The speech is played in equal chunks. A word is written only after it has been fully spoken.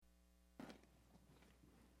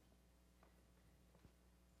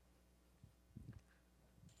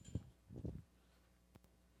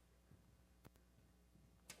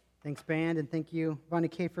Thanks, band, and thank you, Bonnie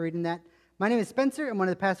K, for reading that. My name is Spencer. I'm one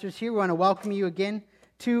of the pastors here. We want to welcome you again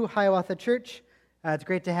to Hiawatha Church. It's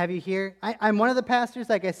great to have you here. I'm one of the pastors,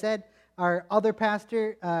 like I said. Our other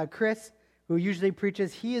pastor, Chris, who usually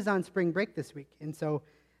preaches, he is on spring break this week, and so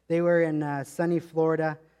they were in sunny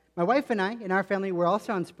Florida. My wife and I, and our family, were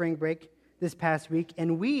also on spring break this past week,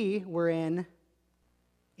 and we were in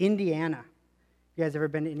Indiana. You guys ever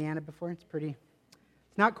been to Indiana before? It's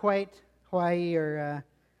not quite Hawaii or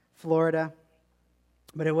Florida,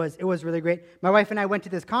 but it was really great. My wife and I went to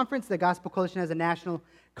this conference. The Gospel Coalition has a national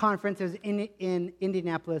conference. It was in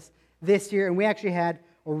Indianapolis this year, and we actually had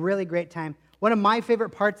a really great time. One of my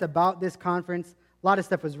favorite parts about this conference, a lot of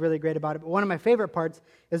stuff was really great about it, but one of my favorite parts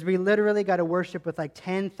is we literally got to worship with like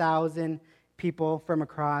 10,000 people from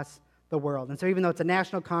across the world. And so even though it's a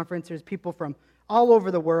national conference, there's people from all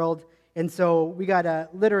over the world, and so we got to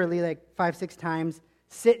literally like 5-6 times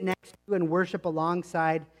sit next to and worship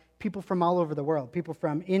alongside people from all over the world, people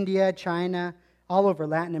from India, China, all over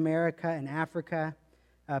Latin America and Africa,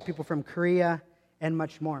 people from Korea, and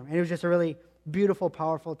much more. And it was just a really beautiful,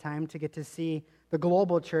 powerful time to get to see the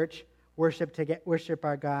global church worship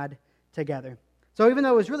our God together. So even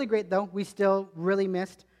though it was really great, though, we still really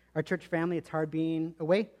missed our church family. It's hard being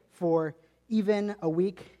away for even a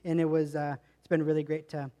week, and it's been really great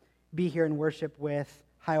to be here and worship with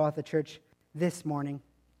Hiawatha Church this morning,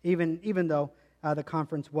 even though the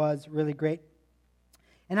conference was really great.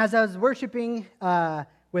 And as I was worshiping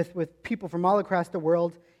with people from all across the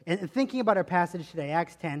world and thinking about our passage today,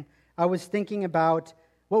 Acts 10, I was thinking about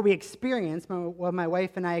what we experienced, what my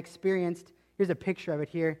wife and I experienced. Here's a picture of it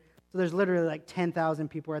here. So there's literally like 10,000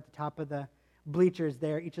 people at the top of the bleachers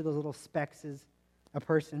there. Each of those little specks is a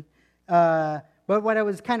person. But what I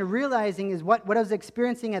was kind of realizing is what I was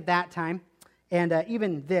experiencing at that time, and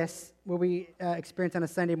even this, what we experienced on a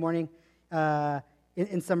Sunday morning,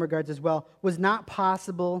 in some regards as well, was not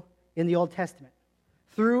possible in the Old Testament.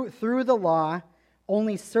 Through the law,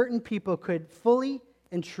 only certain people could fully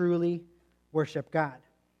and truly worship God.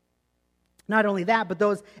 Not only that, but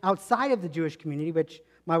those outside of the Jewish community, which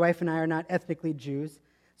my wife and I are not ethnically Jews,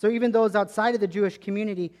 so even those outside of the Jewish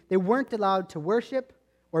community, they weren't allowed to worship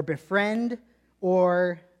or befriend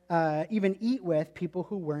or even eat with people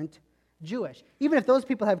who weren't Jewish, even if those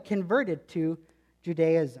people have converted to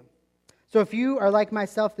Judaism. So if you are like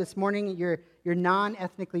myself this morning, you're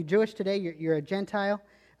non-ethnically Jewish today, you're a Gentile,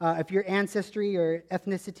 if your ancestry or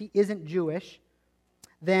ethnicity isn't Jewish,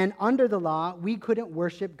 then under the law, we couldn't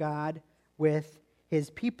worship God with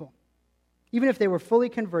his people. Even if they were fully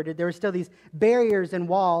converted, there were still these barriers and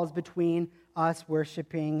walls between us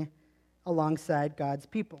worshiping alongside God's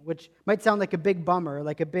people, which might sound like a big bummer,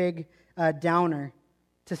 like a big downer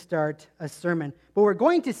to start a sermon. But what we're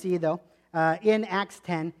going to see, though, in Acts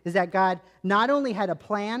 10, is that God not only had a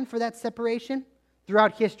plan for that separation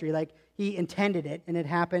throughout history, like he intended it, and it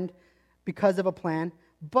happened because of a plan,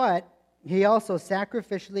 but he also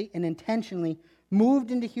sacrificially and intentionally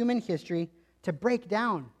moved into human history to break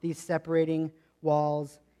down these separating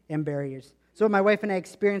walls and barriers. So what my wife and I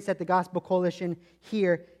experienced at the Gospel Coalition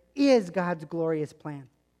here is God's glorious plan.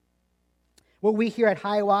 What we here at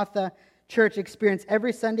Hiawatha Church experience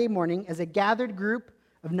every Sunday morning as a gathered group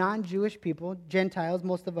of non-Jewish people, Gentiles,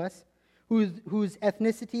 most of us, whose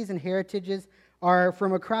ethnicities and heritages are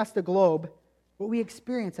from across the globe, what we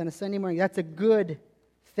experience on a Sunday morning, that's a good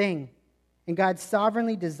thing. And God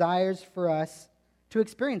sovereignly desires for us to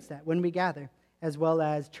experience that when we gather, as well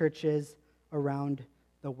as churches around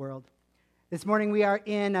the world. This morning we are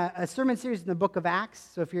in a sermon series in the book of Acts.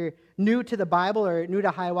 So if you're new to the Bible or new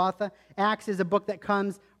to Hiawatha, Acts is a book that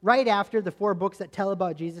comes right after the 4 books that tell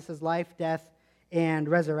about Jesus' life, death, and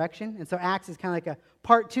resurrection. And so Acts is kind of like a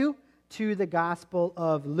part 2 to the Gospel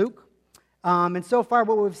of Luke. And so far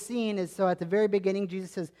what we've seen is, so at the very beginning,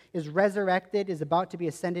 Jesus is resurrected, is about to be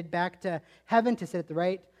ascended back to heaven to sit at the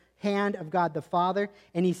right hand of God the Father,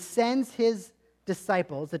 and he sends his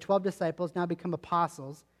disciples, the 12 disciples now become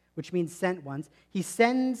apostles, which means sent ones. He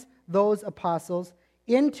sends those apostles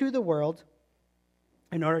into the world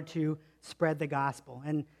in order to spread the gospel.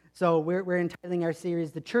 And so we're entitling our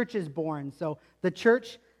series, The Church is Born. So the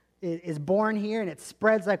church is born here, and it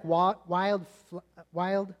spreads like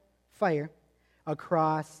wildfire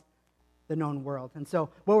across the known world. And so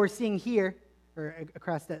what we're seeing here, or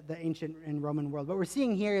across the ancient and Roman world, what we're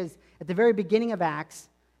seeing here is at the very beginning of Acts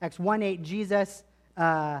 1:8, Jesus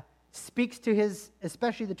speaks to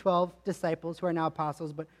especially the 12 disciples who are now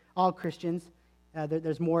apostles, but all Christians.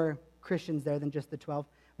 There's more Christians there than just the 12.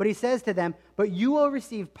 But he says to them, "But you will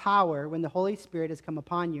receive power when the Holy Spirit has come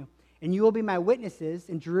upon you, and you will be my witnesses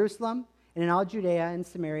in Jerusalem and in all Judea and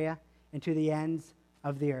Samaria and to the ends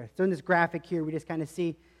of the earth. So in this graphic here, we just kind of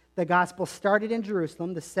see the gospel started in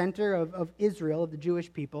Jerusalem, the center of Israel, of the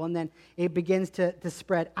Jewish people, and then it begins to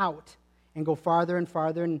spread out and go farther and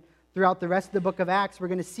farther. And throughout the rest of the book of Acts, we're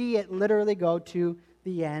going to see it literally go to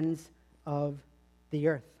the ends of the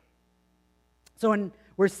earth. So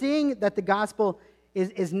we're seeing that the gospel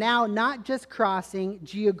is now not just crossing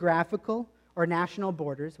geographical or national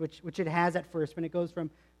borders, which it has at first when it goes from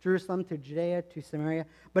Jerusalem to Judea to Samaria,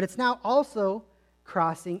 but it's now also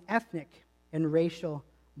crossing ethnic and racial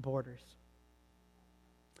borders.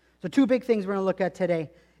 So two big things we're going to look at today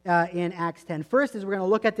in Acts 10. First is we're going to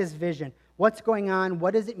look at this vision. What's going on?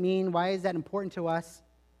 What does it mean? Why is that important to us?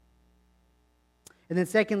 And then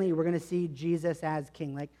secondly, we're going to see Jesus as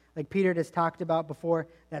king. Like Peter just talked about before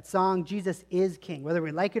that song, Jesus is king. Whether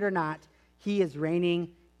we like it or not, he is reigning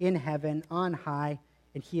in heaven on high,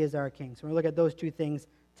 and he is our king. So we're going to look at those two things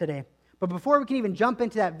today. But before we can even jump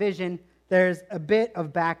into that vision, there's a bit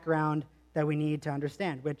of background that we need to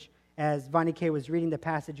understand, which, as Vonnie K. was reading the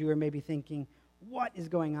passage, you were maybe thinking, what is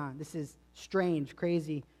going on? This is strange,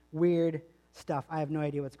 crazy, weird stuff. I have no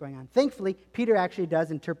idea what's going on. Thankfully, Peter actually does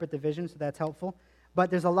interpret the vision, so that's helpful. But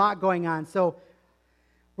there's a lot going on. So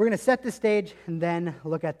we're going to set the stage and then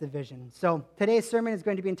look at the vision. So today's sermon is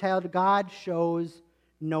going to be entitled, God Shows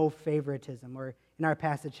No Favoritism, or in our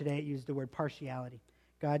passage today, it used the word partiality.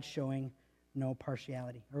 God showing no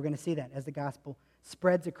partiality. We're going to see that as the gospel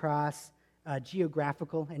spreads across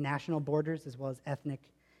geographical and national borders, as well as ethnic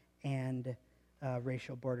and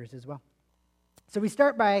racial borders as well. So we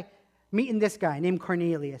start by meeting this guy named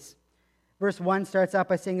Cornelius. Verse 1 starts out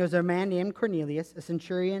by saying there was a man named Cornelius, a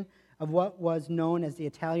centurion of what was known as the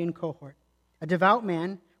Italian cohort, a devout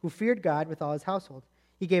man who feared God with all his household.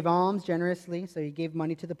 He gave alms generously, so he gave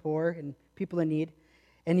money to the poor and people in need,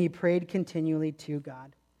 and he prayed continually to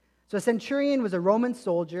God. So a centurion was a Roman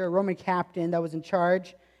soldier, a Roman captain that was in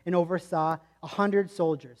charge and oversaw 100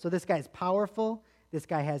 soldiers. So this guy is powerful. This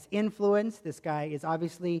guy has influence. This guy is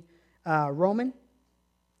obviously Roman,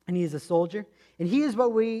 and he is a soldier. And he is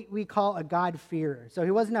what we call a God-fearer. So he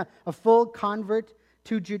wasn't a full convert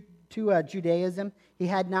to Judaism. He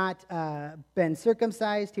had not been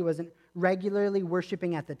circumcised. He wasn't regularly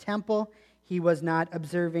worshiping at the temple. He was not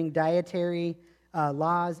observing dietary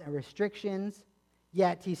laws and restrictions.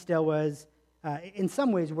 Yet he still was, in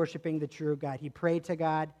some ways, worshiping the true God. He prayed to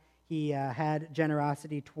God. He had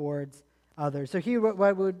generosity towards others. So he's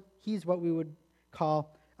what we would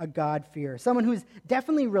call a God-fearer. Someone who's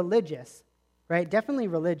definitely religious, right? Definitely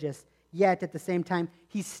religious, yet at the same time,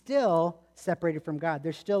 he's still separated from God.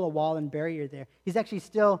 There's still a wall and barrier there. He's actually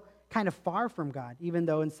still kind of far from God, even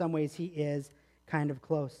though in some ways he is kind of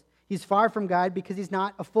close. He's far from God because he's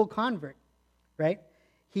not a full convert, right?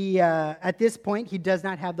 He, at this point, he does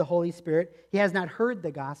not have the Holy Spirit. He has not heard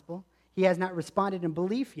the gospel. He has not responded in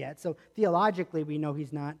belief yet. So theologically, we know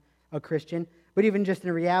he's not a Christian. But even just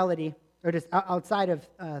in reality, or just outside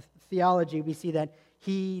of theology, we see that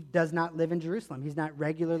he does not live in Jerusalem. He's not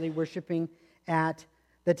regularly worshiping at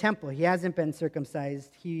the temple. He hasn't been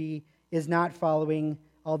circumcised. He is not following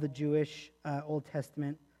all the Jewish Old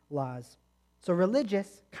Testament laws. So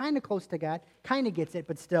religious, kind of close to God, kind of gets it,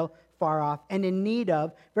 but still far off, and in need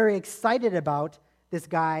of, very excited about this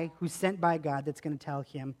guy who's sent by God that's going to tell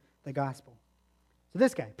him the gospel. So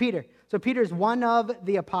this guy, Peter. So Peter's one of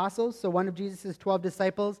the apostles, so one of Jesus' 12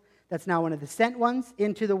 disciples. That's now one of the sent ones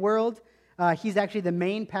into the world. He's actually the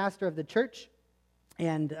main pastor of the church,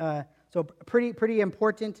 and so pretty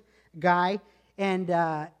important guy.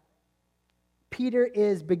 And Peter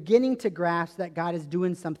is beginning to grasp that God is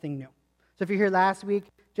doing something new. So if you're here last week,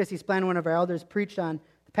 Jesse Splann, one of our elders, preached on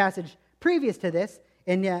the passage previous to this,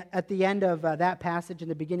 and at the end of that passage, in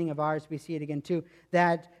the beginning of ours, we see it again too,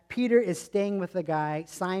 that Peter is staying with a guy,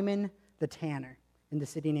 Simon the tanner, in the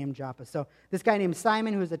city named Joppa. So this guy named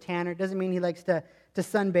Simon, who's a tanner, doesn't mean he likes to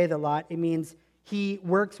sunbathe a lot. It means he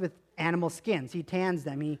works with animal skins. He tans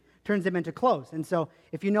them. He turns them into clothes. And so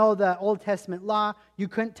if you know the Old Testament law, you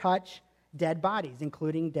couldn't touch dead bodies,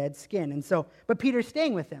 including dead skin. And so, but Peter's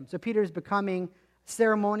staying with him. So Peter's becoming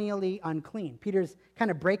ceremonially unclean. Peter's kind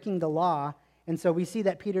of breaking the law. And so we see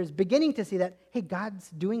that Peter's beginning to see that, hey, God's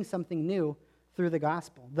doing something new through the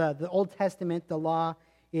gospel. The Old Testament, the law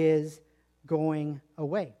is going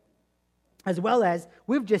away. As well as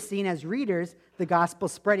we've just seen as readers, the gospel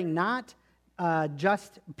spreading, not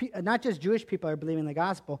just Jewish people are believing the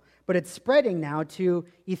gospel, but it's spreading now to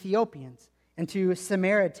Ethiopians and to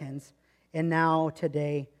Samaritans, and now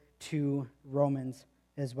today to Romans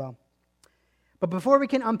as well. But before we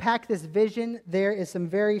can unpack this vision, there is some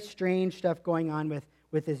very strange stuff going on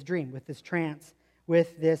with this dream, with this trance,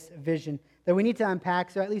 with this vision that we need to unpack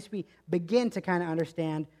so at least we begin to kind of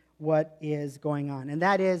understand what is going on. And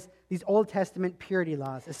that is these Old Testament purity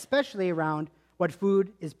laws, especially around what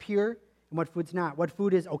food is pure and what food's not. What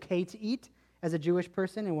food is okay to eat as a Jewish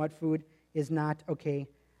person and what food is not okay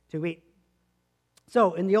to eat.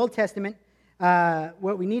 So in the Old Testament,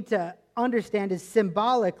 what we need to understand is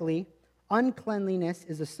symbolically, uncleanliness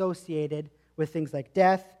is associated with things like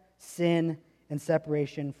death, sin, and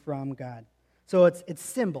separation from God. So it's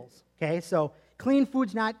symbols, okay? So clean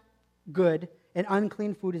food's not good, and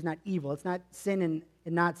unclean food is not evil. It's not sin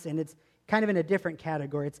and not sin. It's kind of in a different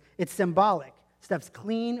category. It's symbolic. Stuff's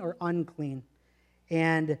clean or unclean.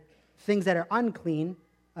 And things that are unclean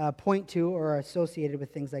point to or are associated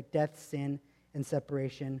with things like death, sin, and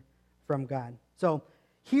separation from God. So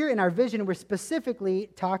here in our vision, we're specifically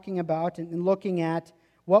talking about and looking at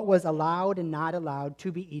what was allowed and not allowed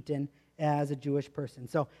to be eaten as a Jewish person.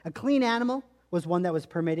 So a clean animal was one that was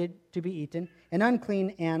permitted to be eaten. An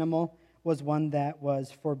unclean animal was one that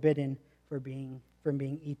was forbidden from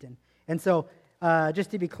being eaten. And so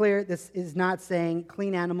just to be clear, this is not saying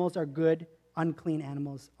clean animals are good, unclean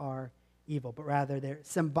animals are evil, but rather they're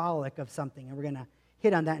symbolic of something. And we're going to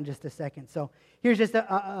hit on that in just a second. So here's just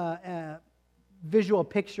a visual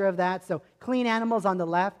picture of that. So clean animals on the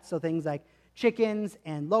left, so things like chickens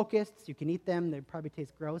and locusts, you can eat them. They probably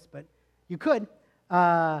taste gross, but you could.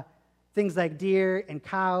 Things like deer and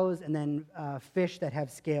cows, and then fish that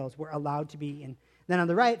have scales were allowed to be eaten. Then on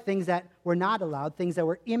the right, things that were not allowed, things that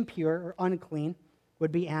were impure or unclean,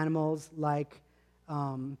 would be animals like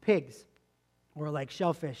pigs, or like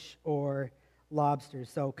shellfish, or lobsters.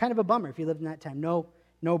 So kind of a bummer if you lived in that time.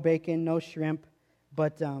 No bacon, no shrimp,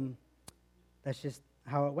 but that's just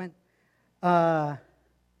how it went. So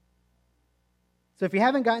if you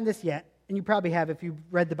haven't gotten this yet, and you probably have if you've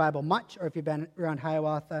read the Bible much or if you've been around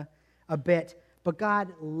Hiawatha a bit, but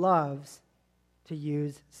God loves to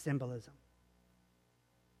use symbolism.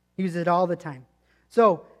 He uses it all the time.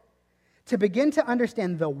 So to begin to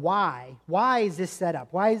understand the why is this set up?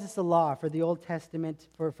 Why is this a law for the Old Testament,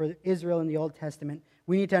 for Israel in the Old Testament?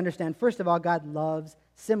 We need to understand, first of all, God loves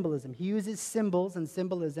symbolism. He uses symbols and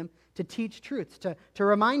symbolism to teach truths, to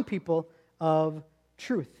remind people of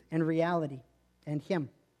truth and reality and Him.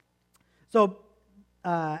 So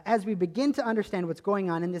as we begin to understand what's going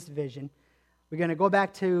on in this vision, we're going to go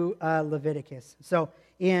back to Leviticus. So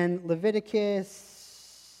in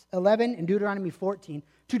Leviticus 11 and Deuteronomy 14,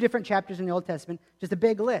 two different chapters in the Old Testament, just a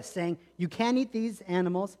big list saying you can eat these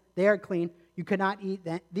animals, they are clean. You cannot eat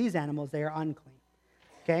these animals, they are unclean.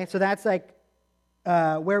 Okay, so that's like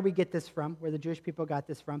where we get this from, where the Jewish people got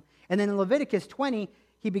this from. And then in Leviticus 20,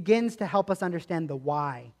 he begins to help us understand the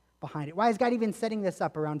why behind it. Why is God even setting this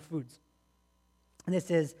up around foods? And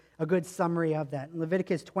this is a good summary of that. In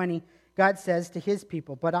Leviticus 20, God says to his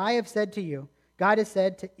people, "But I have said to you," God has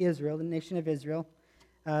said to Israel, the nation of Israel,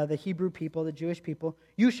 the Hebrew people, the Jewish people,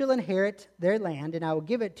 "You shall inherit their land, and I will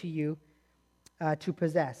give it to you to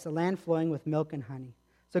possess, a land flowing with milk and honey."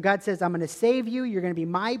 So God says, I'm going to save you, you're going to be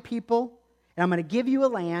my people, and I'm going to give you a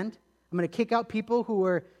land. I'm going to kick out people who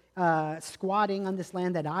are squatting on this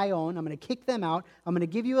land that I own. I'm going to kick them out. I'm going to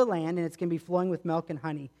give you a land, and it's going to be flowing with milk and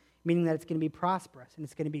honey, meaning that it's going to be prosperous, and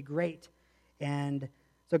it's going to be great. And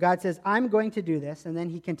so God says, I'm going to do this, and then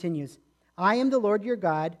he continues, "I am the Lord your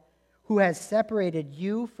God, who has separated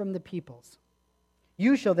you from the peoples.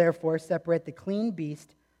 You shall therefore separate the clean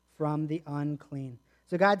beast from the unclean."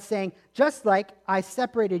 So God's saying, just like I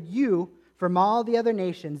separated you from all the other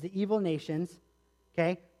nations, the evil nations,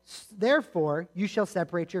 okay, therefore you shall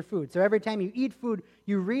separate your food. So every time you eat food,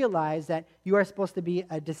 you realize that you are supposed to be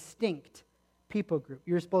a distinct people group.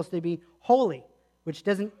 You're supposed to be holy, which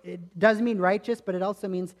does mean righteous, but it also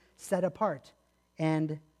means set apart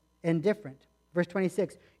and different. Verse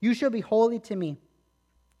 26, "You shall be holy to me,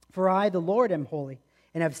 for I, the Lord, am holy,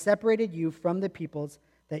 and have separated you from the peoples,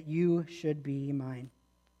 that you should be mine."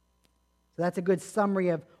 So that's a good summary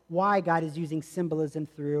of why God is using symbolism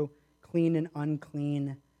through clean and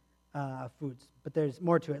unclean foods. But there's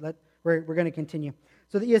more to it. We're going to continue.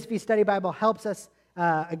 So the ESV Study Bible helps us,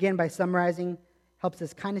 again, by summarizing, helps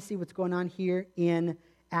us kind of see what's going on here in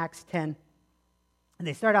Acts 10. And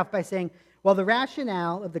they start off by saying, well, the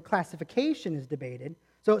rationale of the classification is debated.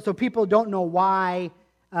 So people don't know why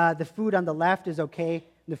the food on the left is okay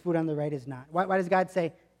and the food on the right is not. Why does God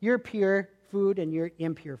say, you're pure food and you're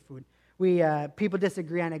impure food? People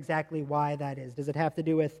disagree on exactly why that is. Does it have to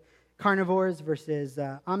do with carnivores versus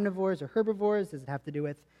omnivores or herbivores? Does it have to do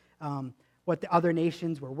with what the other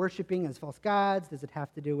nations were worshiping as false gods? Does it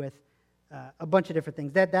have to do with a bunch of different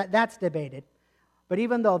things? That's debated. But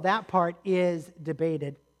even though that part is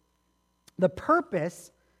debated, The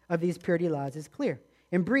purpose of these purity laws is clear.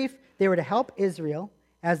 In brief, they were to help Israel,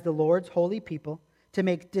 as the Lord's holy people, to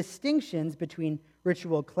make distinctions between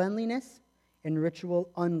ritual cleanliness and ritual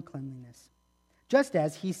uncleanliness. Just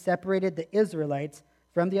as he separated the Israelites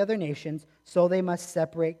from the other nations, so they must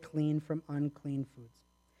separate clean from unclean foods.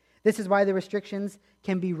 This is why the restrictions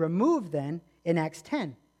can be removed then in Acts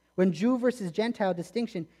 10, when Jew versus Gentile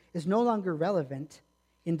distinction is no longer relevant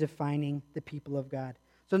in defining the people of God.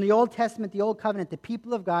 So in the Old Testament, the Old Covenant, the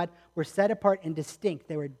people of God were set apart and distinct.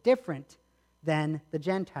 They were different than the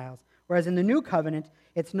Gentiles. Whereas in the New Covenant,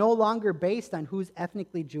 it's no longer based on who's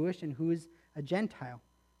ethnically Jewish and who's a Gentile,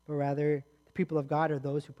 but rather the people of God are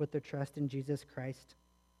those who put their trust in Jesus Christ.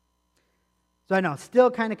 So I know, still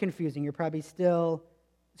kind of confusing. You're probably still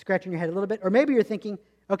scratching your head a little bit. Or maybe you're thinking,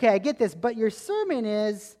 okay, I get this, but your sermon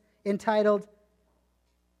is entitled,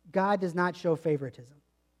 God does not show favoritism.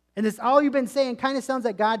 And this, all you've been saying kind of sounds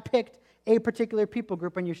like God picked a particular people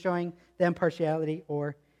group when you're showing them partiality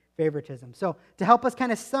or favoritism. So to help us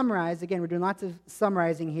kind of summarize, again, we're doing lots of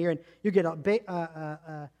summarizing here, and you get a big,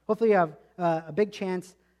 hopefully you have a big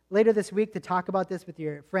chance later this week to talk about this with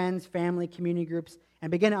your friends, family, community groups,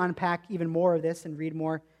 and begin to unpack even more of this and read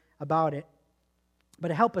more about it. But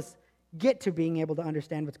to help us get to being able to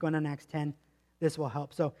understand what's going on in Acts 10, this will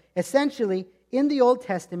help. So essentially, in the Old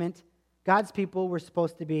Testament, God's people were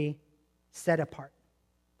supposed to be set apart.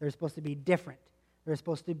 They're supposed to be different. They're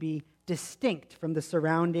supposed to be distinct from the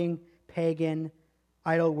surrounding pagan,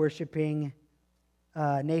 idol-worshiping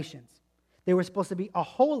nations. They were supposed to be a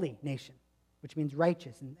holy nation, which means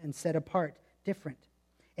righteous and set apart, different,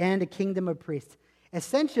 and a kingdom of priests.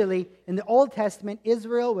 Essentially, in the Old Testament,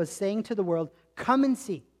 Israel was saying to the world, come and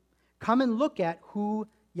see. Come and look at who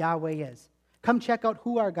Yahweh is. Come check out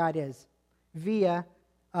who our God is via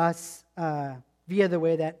us, via the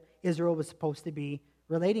way that Israel was supposed to be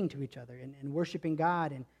relating to each other and worshiping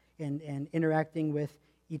God and interacting with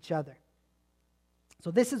each other. So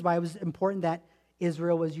this is why it was important that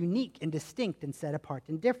Israel was unique and distinct and set apart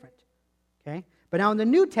and different. Okay? But now in the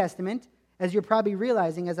New Testament, as you're probably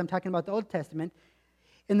realizing as I'm talking about the Old Testament,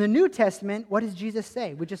 in the New Testament, what does Jesus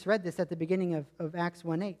say? We just read this at the beginning of Acts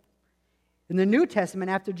 1:8. In the New Testament,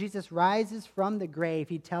 after Jesus rises from the grave,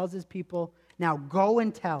 he tells his people, now go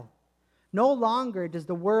and tell. No longer does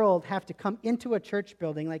the world have to come into a church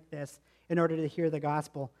building like this in order to hear the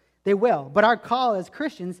gospel. They will, but our call as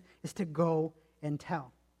Christians is to go and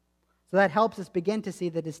tell. So that helps us begin to see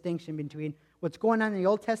the distinction between what's going on in the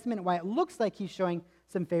Old Testament and why it looks like he's showing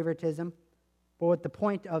some favoritism, but what the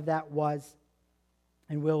point of that was.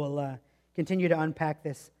 And we'll continue to unpack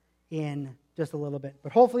this in just a little bit.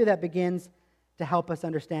 But hopefully that begins to help us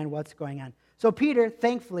understand what's going on. So Peter,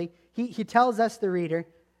 thankfully, he tells us, the reader,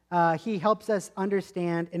 he helps us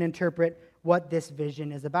understand and interpret what this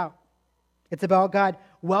vision is about. It's about God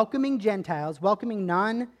welcoming Gentiles, welcoming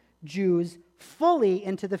non-Jews fully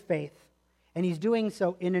into the faith. And he's doing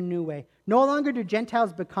so in a new way. No longer do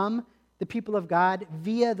Gentiles become the people of God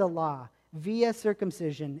via the law, via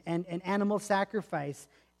circumcision and animal sacrifice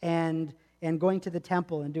and going to the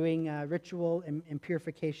temple and doing ritual and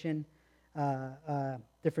purification,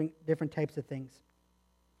 different types of things.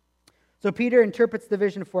 So Peter interprets the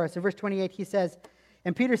vision for us. In verse 28, he says,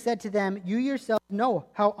 and Peter said to them, you yourselves know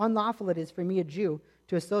how unlawful it is for me, a Jew,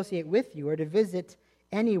 to associate with you or to visit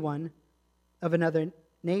anyone of another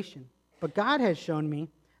nation. But God has shown me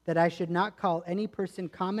that I should not call any person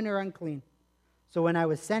common or unclean. So when I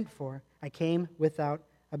was sent for, I came without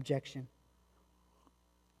objection.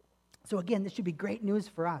 So again, this should be great news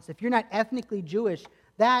for us. If you're not ethnically Jewish,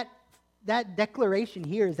 that declaration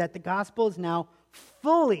here is that the gospel is now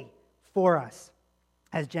fully for us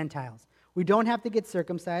as Gentiles. We don't have to get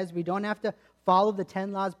circumcised. We don't have to follow the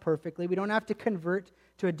 10 laws perfectly. We don't have to convert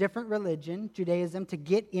to a different religion, Judaism, to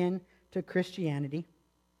get into Christianity.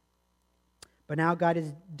 But now God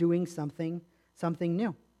is doing something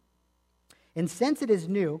new. And since it is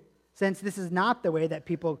new, since this is not the way that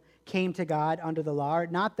people came to God under the law, or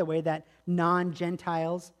not the way that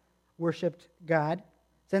non-Gentiles worshiped God,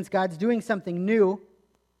 since God's doing something new,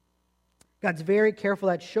 God's very careful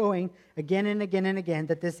at showing again and again and again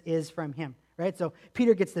that this is from him, right? So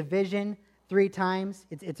Peter gets the vision 3 times.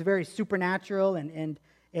 It's very supernatural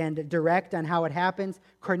and direct on how it happens.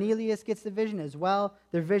 Cornelius gets the vision as well.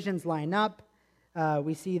 Their visions line up.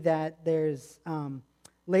 We see that there's,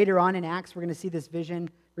 later on in Acts, we're going to see this vision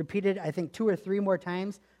repeated, I think, 2 or 3 more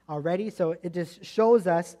times already. So it just shows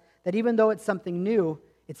us that even though it's something new,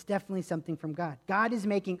 it's definitely something from God. God is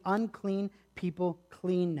making unclean people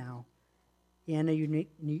clean now in a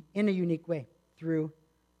unique way through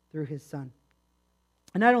his Son.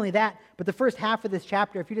 And not only that, but the first half of this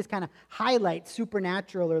chapter, if you just kind of highlight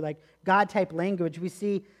supernatural or like God-type language, we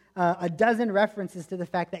see a dozen references to the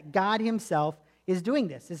fact that God himself is doing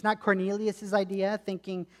this. It's not Cornelius' idea,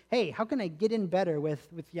 thinking, hey, how can I get in better with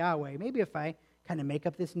Yahweh? Maybe if I kind of make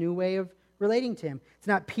up this new way of relating to him. It's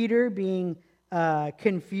not Peter being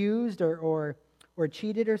confused or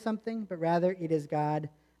cheated or something, but rather it is God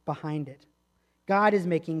behind it. God is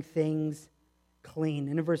making things clean.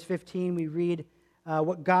 And in verse 15, we read,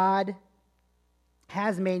 what God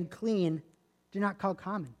has made clean, do not call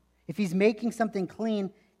common. If he's making something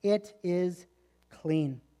clean, it is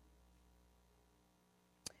clean.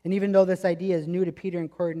 And even though this idea is new to Peter and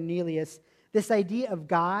Cornelius, this idea of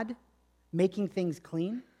God making things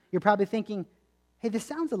clean, you're probably thinking, hey, this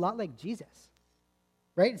sounds a lot like Jesus,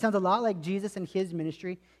 right? It sounds a lot like Jesus and his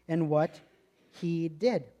ministry and what he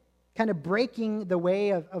did. Kind of breaking the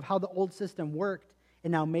way of how the old system worked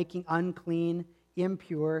and now making unclean,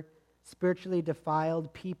 impure, spiritually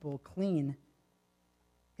defiled people clean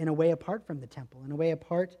in a way apart from the temple, in a way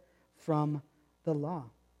apart from the law.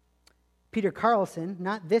 Peter Carlson,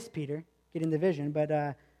 not this Peter, getting the vision,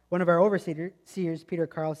 but one of our overseers, Peter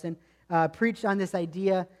Carlson, preached on this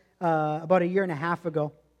idea about a year and a half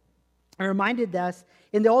ago. And reminded us,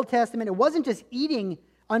 in the Old Testament, it wasn't just eating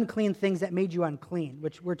unclean things that made you unclean,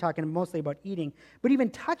 which we're talking mostly about eating, but even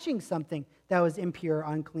touching something that was impure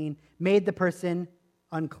or unclean made the person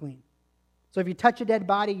unclean. So if you touch a dead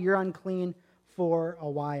body, you're unclean for a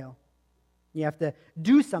while. You have to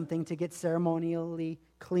do something to get ceremonially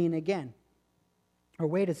clean again, or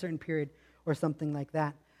wait a certain period or something like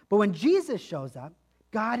that. But when Jesus shows up,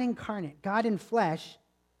 God incarnate, God in flesh,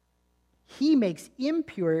 he makes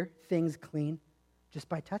impure things clean just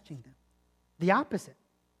by touching them. The opposite.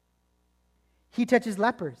 He touches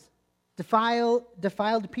lepers,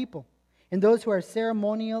 defiled people, and those who are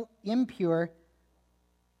ceremonial impure,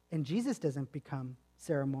 and Jesus doesn't become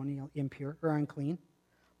ceremonial impure or unclean,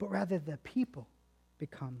 but rather the people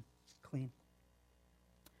become clean.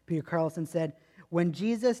 Peter Carlson said, when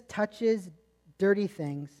Jesus touches dirty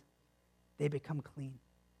things, they become clean,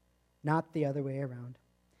 not the other way around.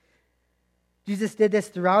 Jesus did this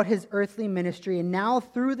throughout his earthly ministry, and now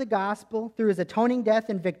through the gospel, through his atoning death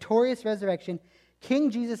and victorious resurrection,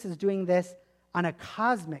 King Jesus is doing this on a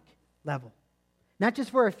cosmic level. Not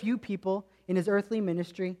just for a few people in his earthly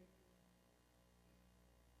ministry,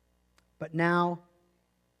 but now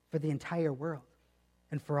for the entire world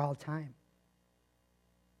and for all time.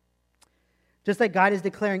 Just like God is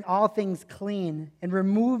declaring all things clean and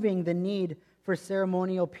removing the need for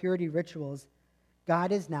ceremonial purity rituals,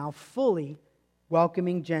 God is now fully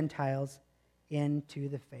welcoming Gentiles into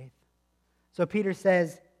the faith. So Peter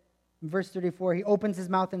says, in verse 34, he opens his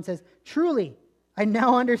mouth and says, truly, I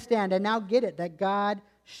now understand, I now get it, that God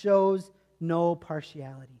shows no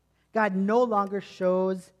partiality. God no longer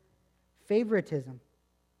shows favoritism.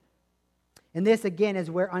 And this, again,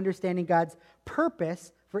 is where understanding God's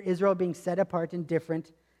purpose for Israel being set apart and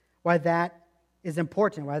different, why that is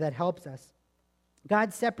important, why that helps us.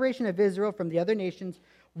 God's separation of Israel from the other nations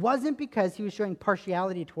wasn't because he was showing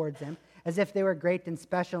partiality towards them, as if they were great and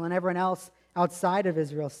special and everyone else outside of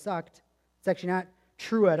Israel sucked. It's actually not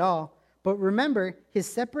true at all. But remember, his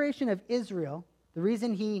separation of Israel, the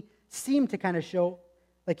reason he seemed to kind of show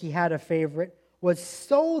like he had a favorite, was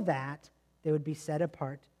so that they would be set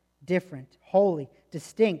apart, different, holy,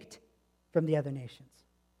 distinct from the other nations,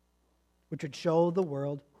 which would show the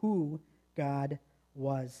world who God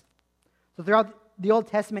was. So throughout the Old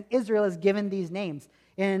Testament, Israel is given these names.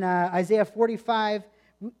 In Isaiah 45,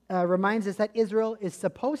 reminds us that Israel is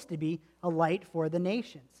supposed to be a light for the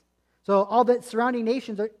nations. So all the surrounding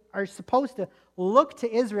nations are supposed to look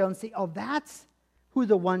to Israel and see, oh, that's who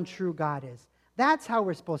the one true God is. That's how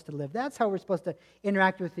we're supposed to live. That's how we're supposed to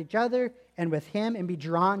interact with each other and with him and be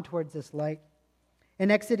drawn towards this light.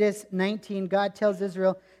 In Exodus 19, God tells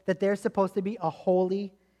Israel that they're supposed to be a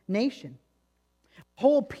holy nation, a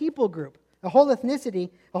whole people group, a whole ethnicity,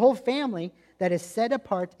 a whole family that is set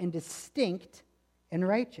apart and distinct and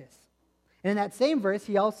righteous. And in that same verse,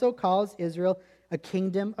 he also calls Israel a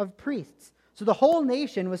kingdom of priests. So the whole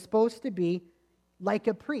nation was supposed to be like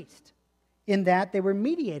a priest, in that they were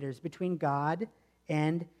mediators between God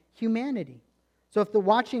and humanity. So if the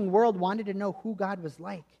watching world wanted to know who God was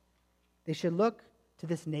like, they should look to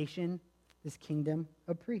this nation, this kingdom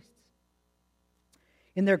of priests.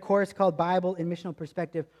 In their course called Bible in Missional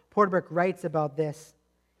Perspective, Porterbrook writes about this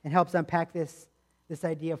and helps unpack this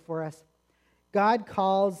idea for us. God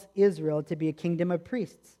calls Israel to be a kingdom of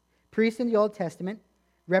priests. Priests in the Old Testament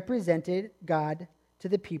represented God to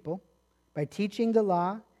the people by teaching the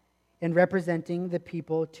law and representing the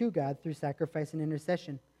people to God through sacrifice and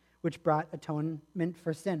intercession, which brought atonement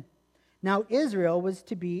for sin. Now Israel was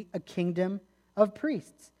to be a kingdom of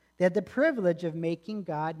priests. They had the privilege of making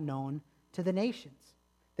God known to the nations.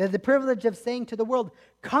 They had the privilege of saying to the world,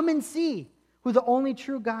 come and see who the only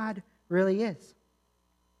true God really is.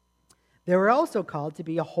 They were also called to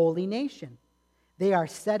be a holy nation. They are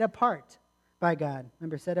set apart by God.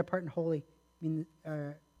 Remember, set apart and holy mean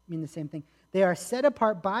the same thing. They are set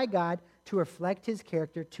apart by God to reflect his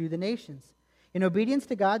character to the nations. In obedience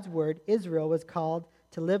to God's word, Israel was called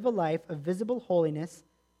to live a life of visible holiness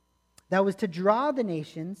that was to draw the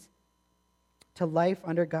nations to life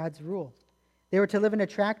under God's rule. They were to live an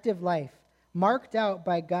attractive life, marked out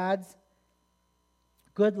by God's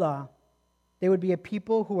good law. They would be a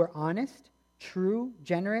people who were honest, true,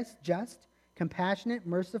 generous, just, compassionate,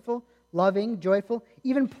 merciful, loving, joyful,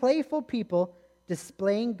 even playful people,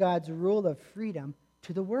 displaying God's rule of freedom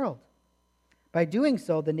to the world. By doing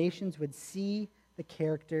so, the nations would see the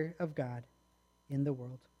character of God in the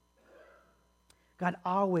world. God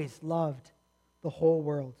always loved the whole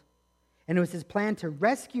world, and it was his plan to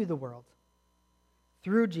rescue the world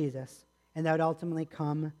through Jesus, and that would ultimately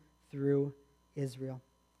come through Israel.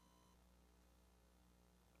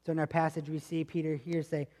 So in our passage, we see Peter here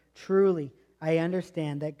say, truly, I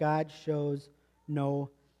understand that God shows no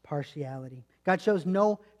partiality. God shows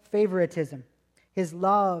no favoritism. His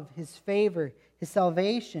love, his favor, his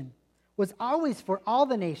salvation was always for all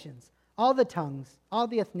the nations, all the tongues, all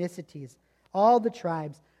the ethnicities, all the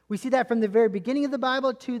tribes. We see that from the very beginning of the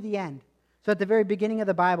Bible to the end. So at the very beginning of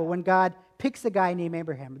the Bible, when God picks a guy named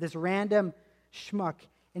Abraham, this random schmuck,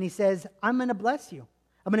 and he says, I'm going to bless you.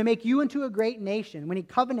 I'm going to make you into a great nation. When he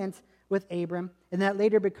covenants with Abram, and that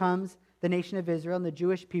later becomes the nation of Israel and the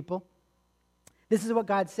Jewish people, this is what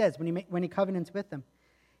God says when he covenants with them.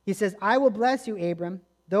 He says, I will bless you, Abram,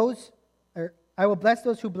 I will bless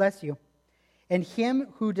those who bless you, and him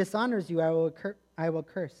who dishonors you I will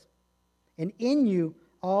curse. And in you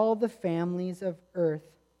all the families of earth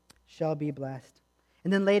shall be blessed.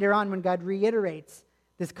 And then later on, when God reiterates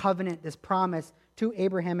this covenant, this promise to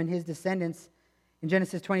Abraham and his descendants, in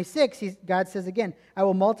Genesis 26, God says again, I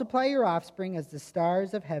will multiply your offspring as the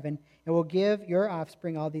stars of heaven, and will give your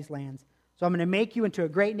offspring all these lands. So I'm going to make you into a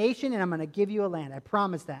great nation, and I'm going to give you a land. I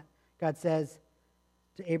promise that, God says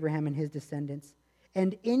to Abraham and his descendants.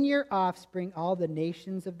 And in your offspring all the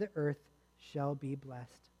nations of the earth shall be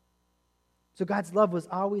blessed. So God's love was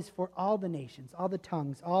always for all the nations, all the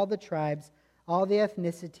tongues, all the tribes, all the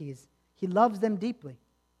ethnicities. He loves them deeply.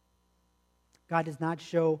 God does not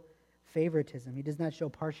show favoritism. He does not show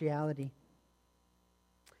partiality.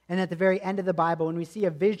 And at the very end of the Bible, when we see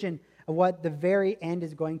a vision of what the very end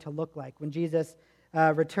is going to look like, when Jesus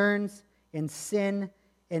returns and sin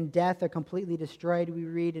and death are completely destroyed, we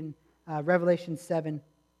read in Revelation 7,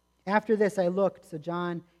 after this I looked, so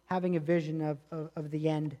John having a vision of the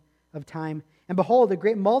end of time, and behold, a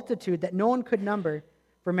great multitude that no one could number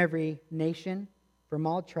from every nation, from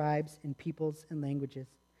all tribes and peoples and languages,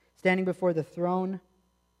 standing before the throne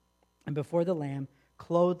and before the Lamb,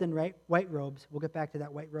 clothed in white robes. We'll get back to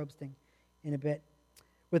that white robes thing in a bit.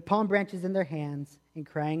 With palm branches in their hands and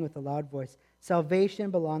crying with a loud voice, salvation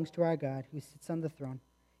belongs to our God who sits on the throne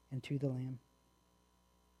and to the Lamb.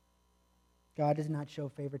 God does not show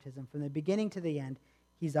favoritism. From the beginning to the end,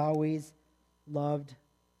 he's always loved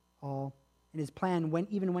all. And his plan,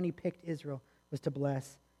 even when he picked Israel, was to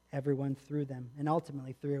bless everyone through them, and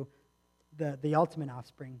ultimately through the ultimate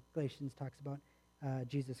offspring. Galatians talks about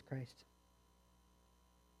Jesus Christ.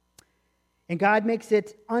 And God makes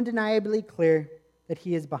it undeniably clear that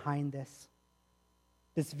he is behind this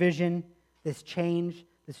vision, this change,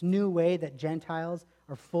 this new way that Gentiles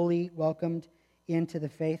are fully welcomed into the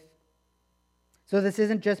faith. So this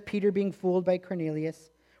isn't just Peter being fooled by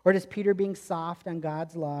Cornelius, or just Peter being soft on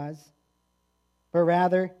God's laws, but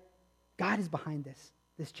rather, God is behind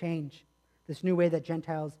this change, this new way that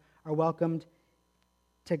Gentiles are welcomed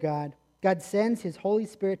to God. God sends his Holy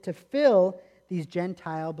Spirit to fill these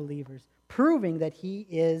Gentile believers, proving that he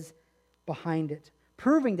is behind it,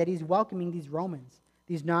 proving that he's welcoming these Romans,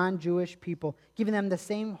 these non-Jewish people, giving them the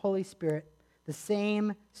same Holy Spirit, the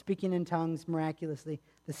same speaking in tongues miraculously,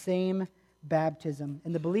 the same baptism.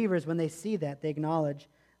 And the believers, when they see that, they acknowledge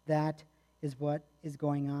that is what is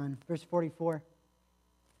going on. Verse 44.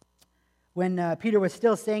 When Peter was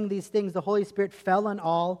still saying these things, the Holy Spirit fell on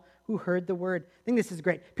all who heard the word. I think this is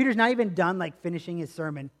great. Peter's not even done finishing his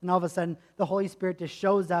sermon, and all of a sudden the Holy Spirit just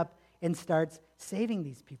shows up and starts saving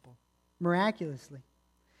these people miraculously.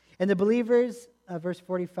 And the believers, verse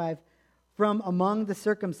 45, from among the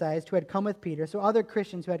circumcised who had come with Peter, so other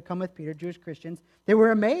Christians who had come with Peter, Jewish Christians, they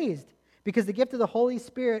were amazed because the gift of the Holy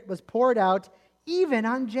Spirit was poured out even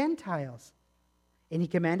on Gentiles. And he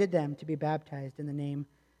commanded them to be baptized in the name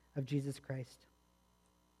of Jesus Christ.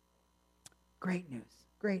 Great news,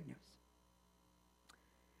 great news.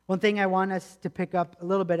 One thing I want us to pick up a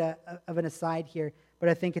little bit of an aside here, but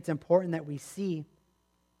I think it's important that we see,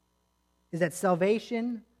 is that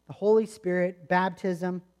salvation, the Holy Spirit,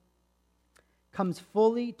 baptism, comes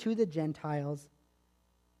fully to the Gentiles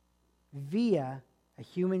via a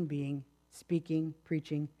human being speaking,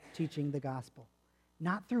 preaching, teaching the gospel,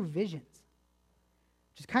 not through visions,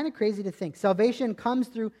 which is kind of crazy to think. Salvation comes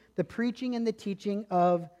through the preaching and the teaching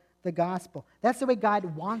of the gospel. That's the way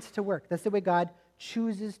God wants to work. That's the way God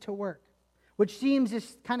chooses to work, which seems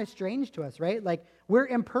just kind of strange to us, right? Like, we're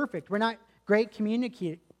imperfect. We're not great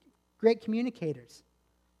communicators.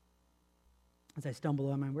 As I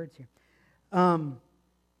stumble on my words here. God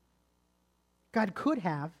could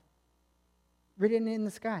have written in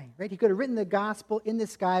the sky, right? He could have written the gospel in the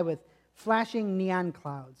sky with flashing neon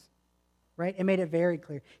clouds, right? And made it very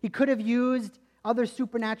clear. He could have used other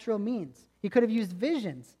supernatural means. He could have used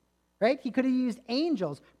visions, right? He could have used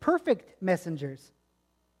angels, perfect messengers.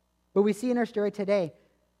 But we see in our story today,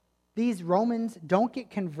 these Romans don't get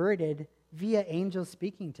converted via angels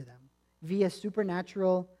speaking to them, via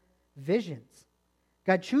supernatural visions.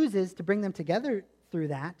 God chooses to bring them together through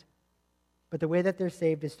that, but the way that they're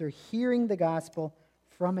saved is through hearing the gospel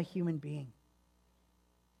from a human being.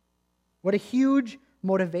 What a huge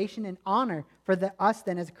motivation and honor for us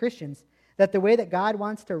then as Christians, that the way that God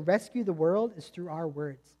wants to rescue the world is through our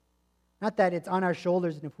words. Not that it's on our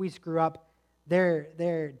shoulders and if we screw up,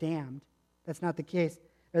 they're damned. That's not the case.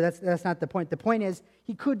 Or that's not the point. The point is,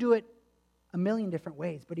 he could do it a million different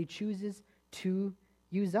ways, but he chooses to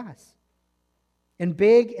use us in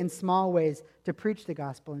big and small ways to preach the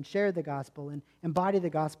gospel and share the gospel and embody the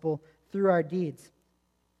gospel through our deeds.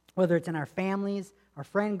 Whether it's in our families, our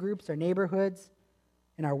friend groups, our neighborhoods,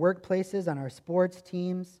 in our workplaces, on our sports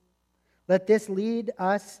teams. Let this lead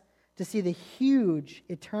us to see the huge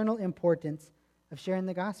eternal importance of sharing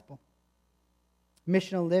the gospel.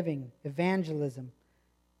 Missional living, evangelism,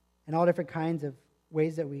 and all different kinds of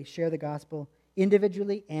ways that we share the gospel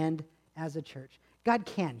individually and as a church. God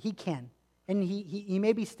can. He can. And he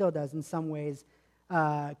maybe still does in some ways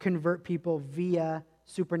convert people via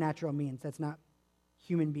supernatural means. That's not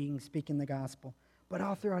human beings speaking the gospel. But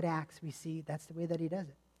all throughout Acts, we see that's the way that he does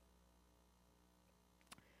it.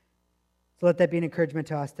 So let that be an encouragement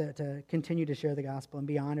to us to continue to share the gospel and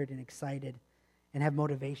be honored and excited and have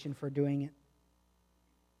motivation for doing it.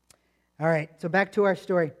 All right, so back to our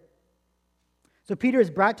story. So Peter is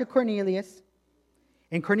brought to Cornelius,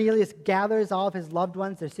 and Cornelius gathers all of his loved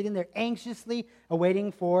ones. They're sitting there anxiously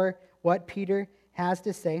awaiting for what Peter has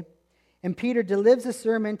to say. And Peter delivers a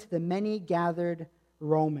sermon to the many gathered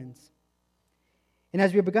Romans. And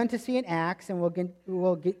as we've begun to see in Acts, and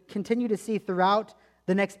we'll continue to see throughout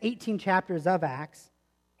the next 18 chapters of Acts,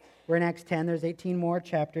 we're in Acts 10, there's 18 more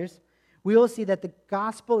chapters, we will see that the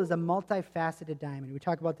gospel is a multifaceted diamond. We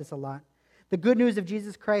talk about this a lot. The good news of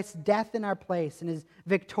Jesus Christ's death in our place and his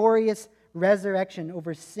victorious resurrection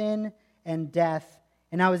over sin and death,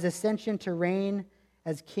 and now his ascension to reign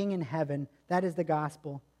as king in heaven, that is the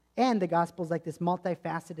gospel. And the gospel is like this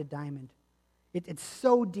multifaceted diamond. It's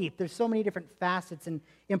so deep. There's so many different facets and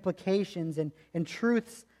implications and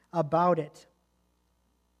truths about it.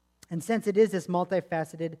 And since it is this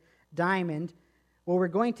multifaceted diamond, what we're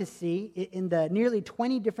going to see in the nearly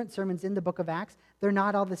 20 different sermons in the book of Acts, they're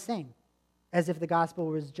not all the same, as if the gospel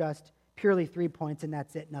was just purely 3 points and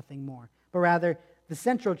that's it, nothing more. But rather, the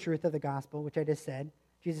central truth of the gospel, which I just said,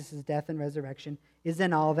 Jesus' death and resurrection, is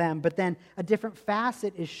in all of them. But then a different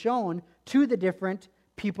facet is shown to the different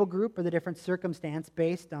people group or the different circumstance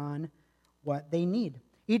based on what they need.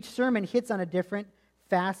 Each sermon hits on a different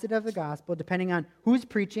facet of the gospel depending on who's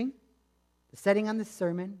preaching, the setting on the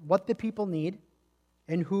sermon, what the people need,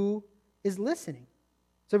 and who is listening.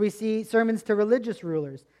 So we see sermons to religious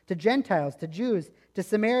rulers, to Gentiles, to Jews, to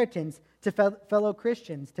Samaritans, to fellow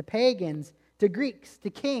Christians, to pagans, to Greeks,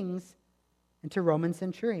 to kings, and to Roman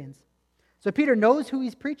centurions. So Peter knows who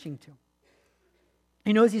he's preaching to.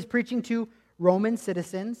 He knows he's preaching to Roman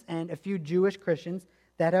citizens and a few Jewish Christians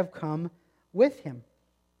that have come with him.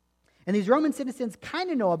 And these Roman citizens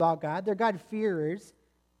kind of know about God. They're God-fearers,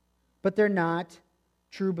 but they're not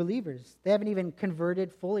true believers. They haven't even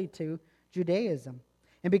converted fully to Judaism.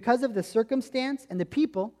 And because of the circumstance and the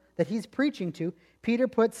people that he's preaching to, Peter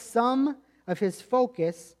puts some of his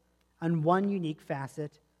focus on one unique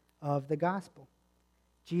facet of the gospel: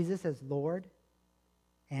 Jesus as Lord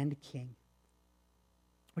and King.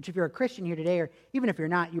 which if you're a Christian here today, or even if you're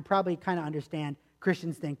not, you probably kind of understand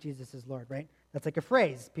Christians think Jesus is Lord, right? That's like a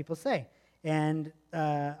phrase people say. And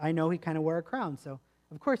I know he kind of wore a crown, so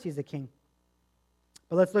of course he's a king.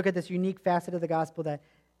 But let's look at this unique facet of the gospel that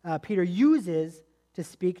Peter uses to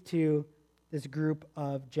speak to this group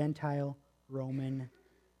of Gentile Roman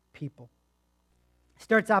people. He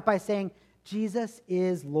starts out by saying, Jesus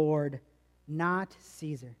is Lord, not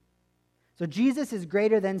Caesar. So Jesus is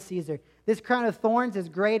greater than Caesar. This crown of thorns is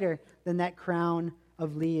greater than that crown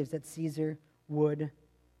of leaves that Caesar would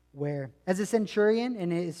wear. As a centurion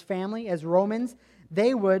and his family, as Romans,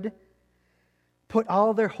 they would put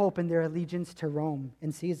all their hope and their allegiance to Rome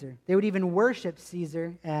and Caesar. They would even worship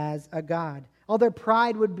Caesar as a god. All their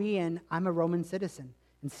pride would be in, I'm a Roman citizen,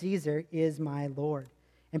 and Caesar is my Lord.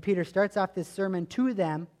 And Peter starts off this sermon to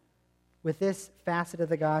them with this facet of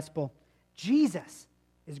the gospel. Jesus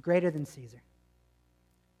is greater than Caesar.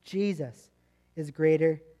 Jesus is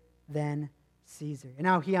greater than Caesar. And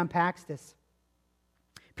now he unpacks this.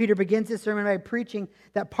 Peter begins his sermon by preaching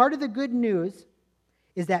that part of the good news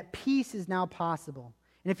is that peace is now possible.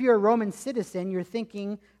 And if you're a Roman citizen, you're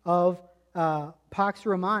thinking of Pax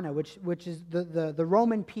Romana, which is the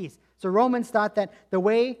Roman peace. So Romans thought that the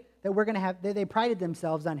way that we're going to have, they prided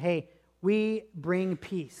themselves on, hey, we bring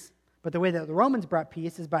peace. But the way that the Romans brought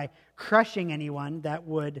peace is by crushing anyone that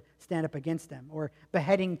would stand up against them, or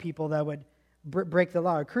beheading people that would break the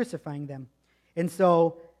law, or crucifying them. And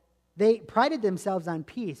so they prided themselves on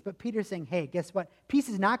peace. But Peter's saying, hey, guess what? Peace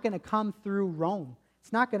is not going to come through Rome.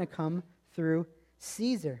 It's not going to come through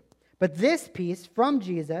Caesar. But this peace from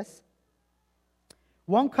Jesus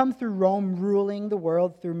won't come through Rome ruling the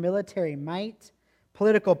world through military might,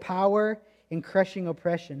 political power, and crushing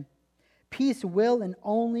oppression. Peace will and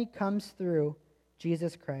only comes through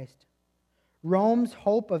Jesus Christ. Rome's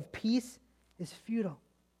hope of peace is futile.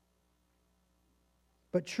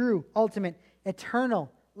 But true, ultimate,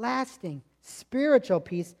 eternal, lasting, spiritual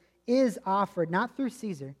peace is offered not through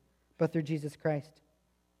Caesar, but through Jesus Christ.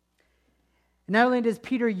 And not only does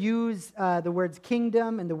Peter use the words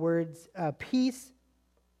kingdom and the words peace,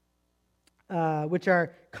 which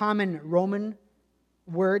are common Roman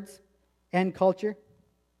words and culture,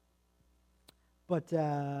 but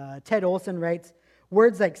Ted Olson writes,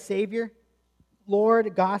 words like Savior,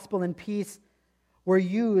 Lord, gospel, and peace were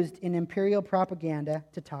used in imperial propaganda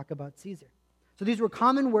to talk about Caesar. So these were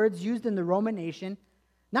common words used in the Roman nation,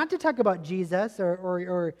 not to talk about Jesus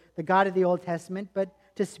or the God of the Old Testament, but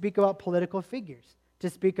to speak about political figures, to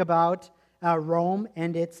speak about Rome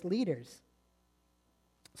and its leaders.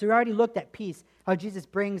 So we already looked at peace, how Jesus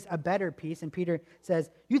brings a better peace, and Peter says,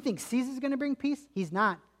 you think Caesar's going to bring peace? He's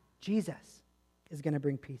not. Jesus is going to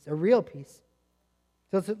bring peace, a real peace.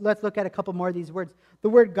 So let's look at a couple more of these words. The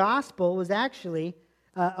word gospel was actually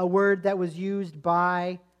a word that was used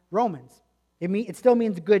by Romans. It still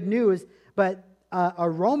means good news, but a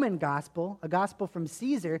Roman gospel, a gospel from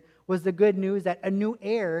Caesar, was the good news that a new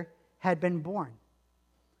heir had been born.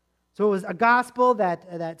 So it was a gospel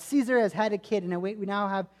that Caesar has had a kid, and we now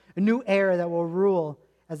have a new heir that will rule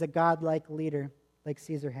as a godlike leader like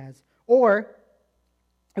Caesar has. Or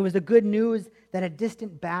it was the good news that a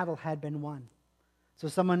distant battle had been won. So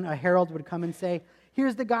a herald would come and say,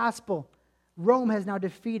 here's the gospel. Rome has now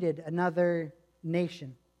defeated another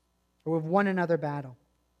nation, or we've won another battle.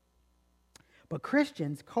 But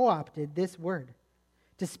Christians co-opted this word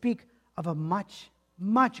to speak of a much,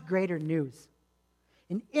 much greater news,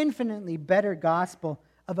 an infinitely better gospel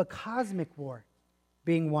of a cosmic war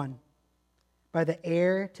being won by the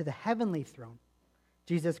heir to the heavenly throne,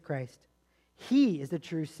 Jesus Christ. He is the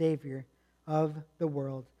true Savior of the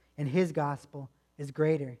world, and his gospel is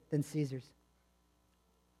greater than Caesar's.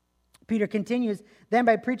 Peter continues then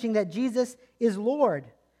by preaching that Jesus is Lord,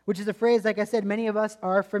 which is a phrase, like I said, many of us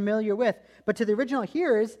are familiar with. But to the original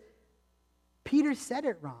hearers, Peter said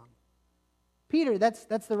it wrong. Peter, that's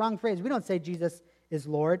the wrong phrase. We don't say Jesus is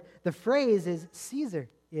Lord. The phrase is Caesar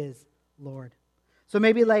is Lord. So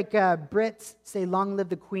maybe like Brits say, long live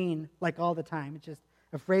the Queen, like all the time. It's just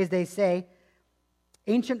a phrase they say.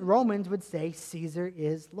 Ancient Romans would say Caesar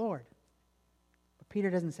is Lord. But Peter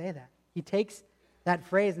doesn't say that. He takes that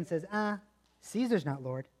phrase and says, Caesar's not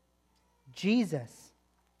Lord. Jesus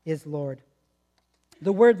is Lord.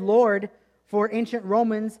 The word Lord for ancient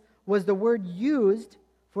Romans was the word used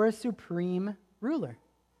for a supreme ruler.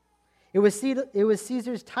 It was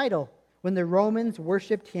Caesar's title when the Romans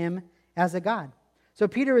worshipped him as a god. So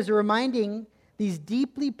Peter is reminding these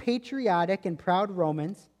deeply patriotic and proud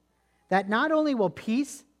Romans that not only will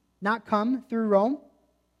peace not come through Rome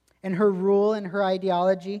and her rule and her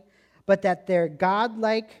ideology, but that their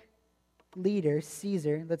godlike leader,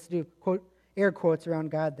 Caesar, let's do quote air quotes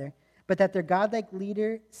around God there, but that their godlike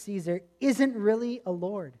leader, Caesar, isn't really a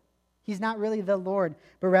lord. He's not really the Lord,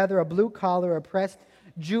 but rather a blue-collar, oppressed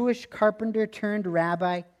Jewish carpenter turned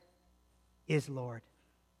rabbi is Lord.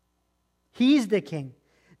 He's the king.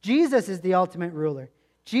 Jesus is the ultimate ruler.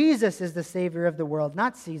 Jesus is the Savior of the world,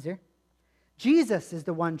 not Caesar. Jesus is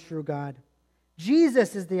the one true God.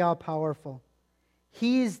 Jesus is the all-powerful.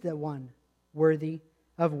 He's the one worthy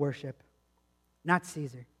of worship, not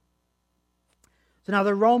Caesar. So now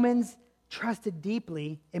the Romans trusted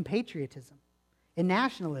deeply in patriotism, in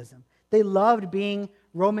nationalism. They loved being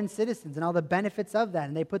Roman citizens and all the benefits of that,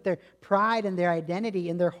 and they put their pride and their identity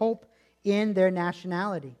and their hope in their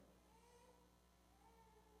nationality.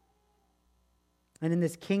 And in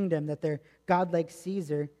this kingdom that their godlike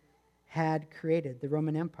Caesar had created, the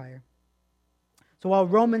Roman Empire. So while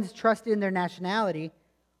Romans trusted in their nationality,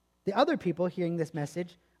 the other people hearing this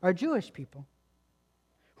message are Jewish people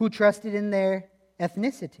who trusted in their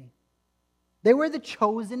ethnicity. They were the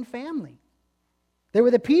chosen family. They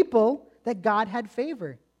were the people that God had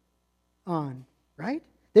favor on, right?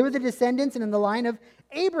 They were the descendants and in the line of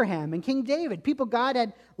Abraham and King David, people God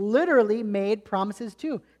had literally made promises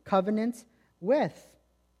to, covenants with.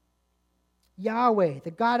 Yahweh,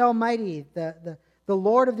 the God Almighty, the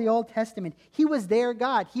Lord of the Old Testament, He was their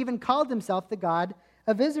God. He even called Himself the God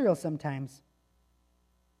of Israel sometimes.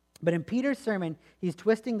 But in Peter's sermon, he's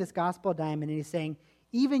twisting this gospel diamond and he's saying,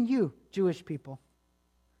 even you, Jewish people,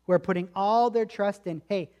 who are putting all their trust in,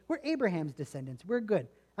 hey, we're Abraham's descendants. We're good.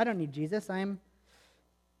 I don't need Jesus. I'm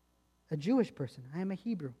a Jewish person. I am a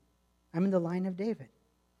Hebrew. I'm in the line of David.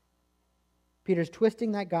 Peter's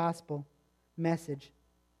twisting that gospel message,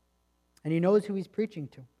 and he knows who he's preaching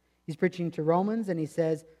to. He's preaching to Romans, and he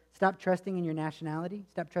says, stop trusting in your nationality.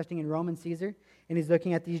 Stop trusting in Roman Caesar. And he's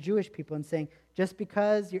looking at these Jewish people and saying, just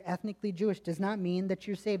because you're ethnically Jewish does not mean that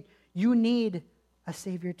you're saved. You need a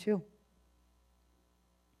Savior too.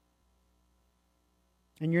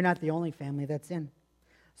 And you're not the only family that's in.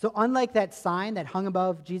 So unlike that sign that hung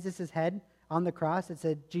above Jesus' head on the cross that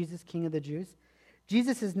said, Jesus, King of the Jews,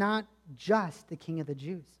 Jesus is not just the King of the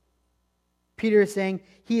Jews. Peter is saying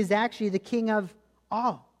He is actually the King of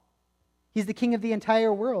all. He's the King of the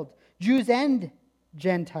entire world, Jews and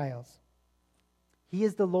Gentiles. He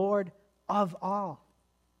is the Lord of all,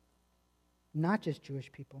 not just Jewish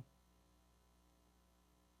people.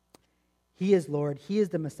 He is Lord. He is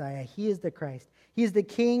the Messiah. He is the Christ. He is the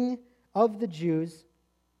King of the Jews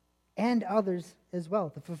and others as well,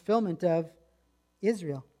 the fulfillment of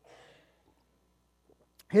Israel.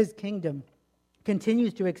 His kingdom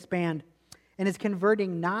continues to expand and is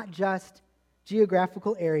converting not just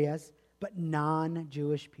geographical areas, but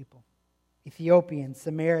non-Jewish people. Ethiopians,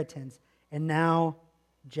 Samaritans, and now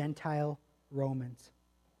Gentile Romans.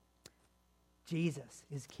 Jesus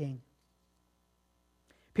is King.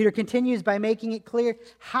 Peter continues by making it clear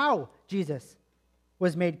how Jesus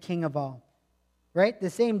was made King of all. Right? The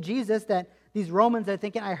same Jesus that these Romans are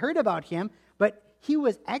thinking, I heard about Him, but He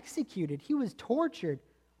was executed. He was tortured.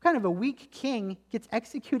 What kind of a weak king gets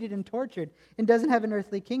executed and tortured and doesn't have an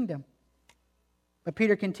earthly kingdom? But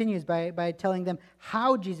Peter continues by telling them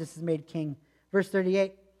how Jesus is made king. Verse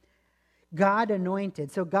 38, God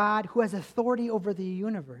anointed. So God, who has authority over the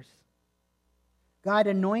universe, God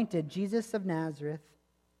anointed Jesus of Nazareth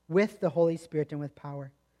with the Holy Spirit and with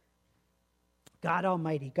power. God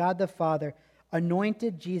Almighty, God the Father,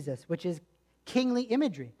 anointed Jesus, which is kingly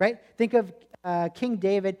imagery, right? Think of King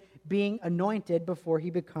David being anointed before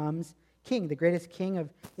he becomes king, the greatest king of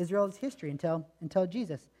Israel's history until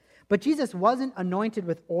Jesus. But Jesus wasn't anointed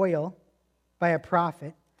with oil by a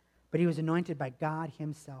prophet, but He was anointed by God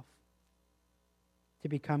Himself to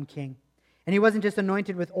become king. And He wasn't just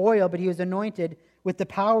anointed with oil, but He was anointed with the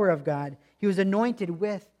power of God. He was anointed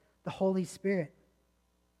with the Holy Spirit.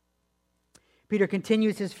 Peter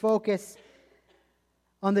continues his focus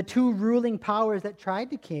on the two ruling powers that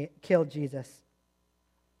tried to kill Jesus,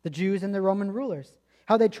 the Jews and the Roman rulers.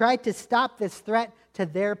 How they tried to stop this threat to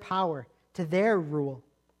their power, to their rule.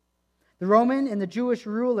 The Roman and the Jewish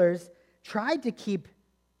rulers tried to keep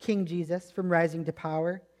King Jesus from rising to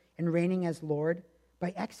power and reigning as Lord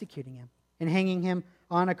by executing Him and hanging Him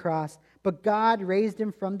on a cross. But God raised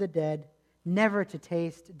Him from the dead, never to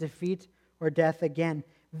taste defeat or death again,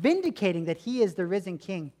 vindicating that He is the risen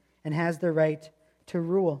King and has the right to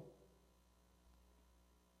rule.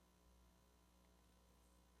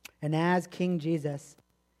 And as King Jesus,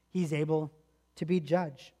 He's able to be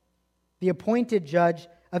judge, the appointed judge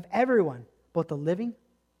of everyone, both the living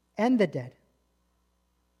and the dead.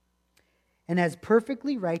 And as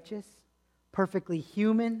perfectly righteous, perfectly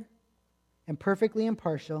human, and perfectly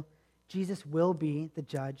impartial, Jesus will be the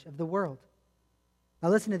judge of the world. Now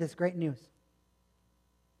listen to this great news.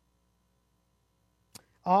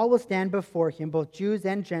 All will stand before him, both Jews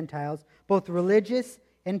and Gentiles, both religious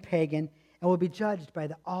and pagan, and will be judged by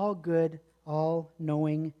the all-good,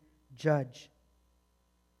 all-knowing judge.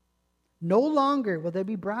 No longer will there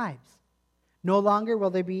be bribes. No longer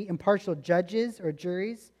will there be impartial judges or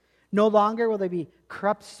juries. No longer will there be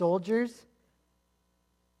corrupt soldiers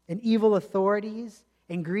and evil authorities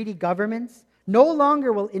and greedy governments. No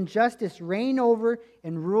longer will injustice reign over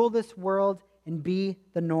and rule this world and be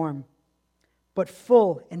the norm. But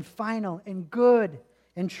full and final and good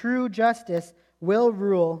and true justice will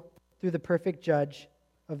rule through the perfect judge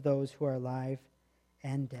of those who are alive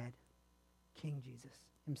and dead, King Jesus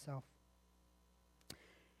himself.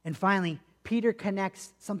 And finally, Peter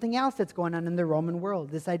connects something else that's going on in the Roman world,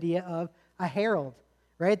 this idea of a herald,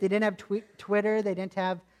 right? They didn't have Twitter. They didn't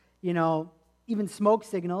have, even smoke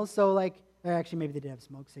signals. So actually maybe they did have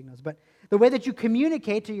smoke signals. But the way that you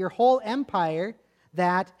communicate to your whole empire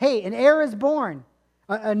that, hey, an heir is born.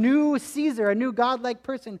 A new Caesar, a new godlike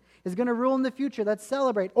person is going to rule in the future. Let's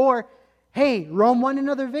celebrate. Or, hey, Rome won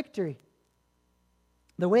another victory.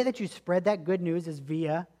 The way that you spread that good news is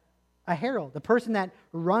via a herald, the person that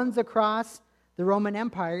runs across the Roman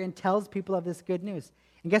Empire and tells people of this good news.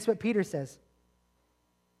 And guess what Peter says?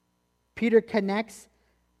 Peter connects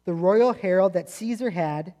the royal herald that Caesar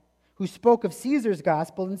had, who spoke of Caesar's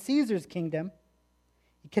gospel and Caesar's kingdom.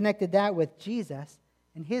 He connected that with Jesus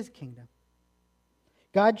and his kingdom.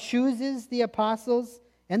 God chooses the apostles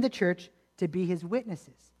and the church to be his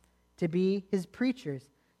witnesses, to be his preachers,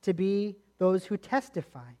 to be those who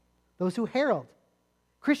testify, those who herald.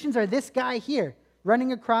 Christians are this guy here,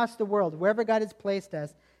 running across the world, wherever God has placed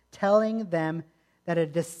us, telling them that a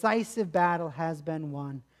decisive battle has been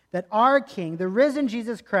won, that our King, the risen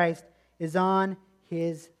Jesus Christ, is on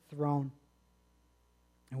his throne.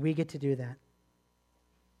 And we get to do that.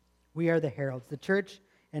 We are the heralds, the church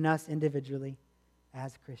and us individually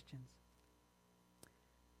as Christians.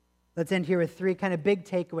 Let's end here with three kind of big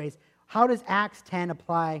takeaways. How does Acts 10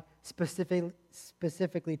 apply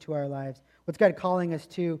specifically to our lives? What's God calling us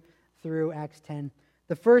to through Acts 10?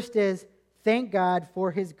 The first is, thank God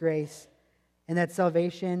for his grace and that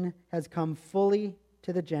salvation has come fully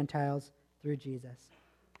to the Gentiles through Jesus.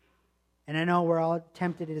 And I know we're all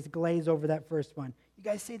tempted to just glaze over that first one. You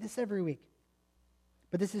guys say this every week.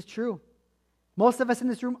 But this is true. Most of us in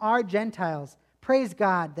this room are Gentiles. Praise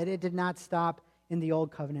God that it did not stop in the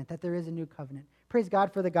old covenant, that there is a new covenant. Praise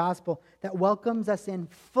God for the gospel that welcomes us in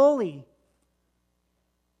fully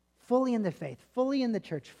in the faith, fully in the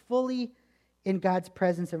church, fully in God's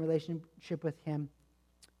presence and relationship with him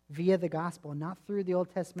via the gospel, not through the Old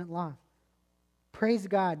Testament law. Praise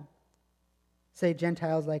God, say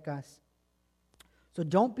Gentiles like us. So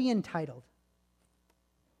don't be entitled.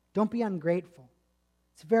 Don't be ungrateful.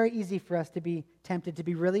 It's very easy for us to be tempted to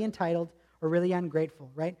be really entitled or really ungrateful,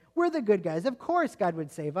 right? We're the good guys. Of course God would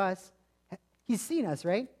save us. He's seen us,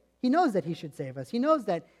 right? He knows that he should save us. He knows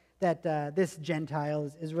that this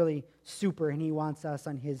Gentile is really super and he wants us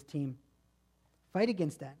on his team. Fight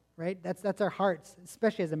against that, right? That's our hearts,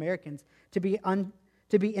 especially as Americans, to be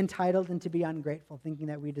entitled and to be ungrateful, thinking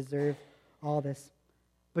that we deserve all this.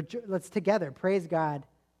 But let's together praise God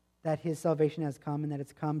that his salvation has come and that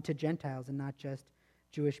it's come to Gentiles and not just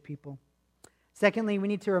Jewish people. Secondly, we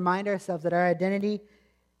need to remind ourselves that our identity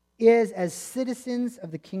is as citizens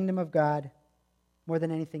of the kingdom of God more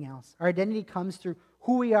than anything else. Our identity comes through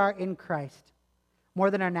who we are in Christ, more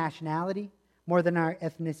than our nationality, more than our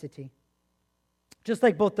ethnicity. Just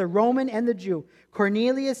like both the Roman and the Jew,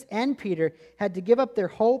 Cornelius and Peter had to give up their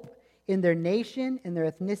hope in their nation and their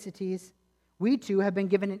ethnicities, we too have been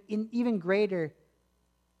given an even greater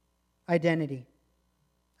identity,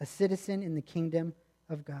 a citizen in the kingdom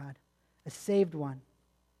of God, a saved one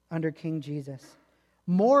under King Jesus.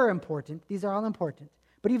 More important, these are all important,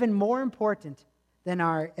 but even more important than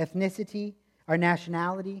our ethnicity, our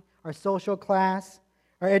nationality, our social class,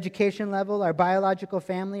 our education level, our biological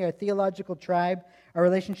family, our theological tribe, our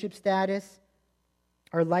relationship status,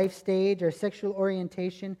 our life stage, our sexual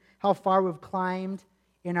orientation, how far we've climbed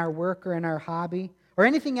in our work or in our hobby, or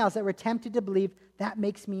anything else that we're tempted to believe, that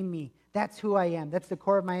makes me me. That's who I am. That's the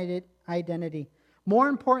core of my identity. More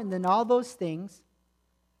important than all those things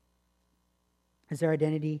is our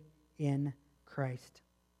identity in Christ,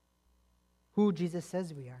 who Jesus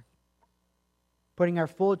says we are. Putting our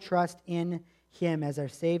full trust in him as our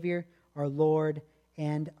Savior, our Lord,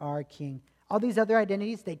 and our King. All these other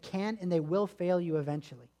identities, they can and they will fail you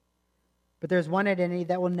eventually. But there's one identity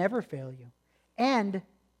that will never fail you and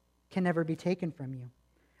can never be taken from you.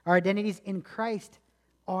 Our identities in Christ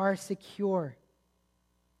are secure.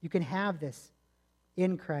 You can have this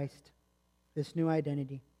in Christ, this new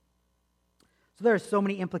identity. So there are so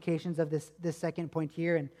many implications of this second point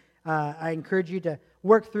here, and I encourage you to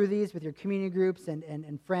work through these with your community groups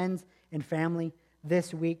and friends and family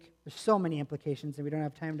this week. There's so many implications, and we don't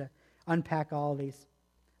have time to unpack all of these.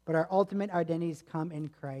 But our ultimate identities come in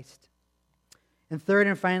Christ. And third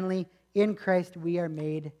and finally, in Christ we are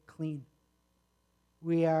made clean.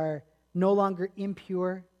 We are no longer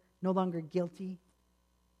impure, no longer guilty,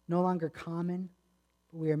 no longer common.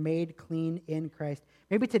 But we are made clean in Christ.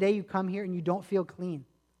 Maybe today you come here and you don't feel clean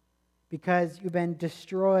because you've been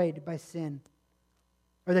destroyed by sin,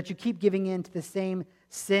 or that you keep giving in to the same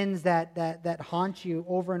sins that haunt you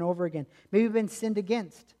over and over again. Maybe you've been sinned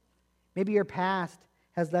against. Maybe your past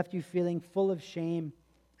has left you feeling full of shame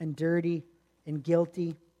and dirty and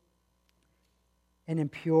guilty and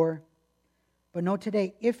impure. But know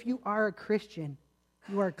today, if you are a Christian,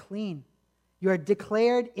 you are clean. You are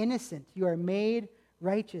declared innocent. You are made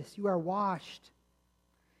righteous. You are washed.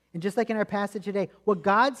 And just like in our passage today, what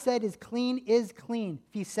God said is clean is clean.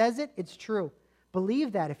 If He says it, it's true.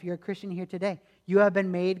 Believe that if you're a Christian here today. You have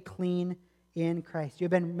been made clean in Christ. You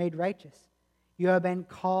have been made righteous. You have been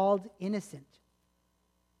called innocent.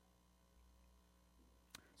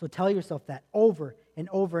 So tell yourself that over and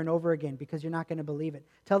over and over again, because you're not going to believe it.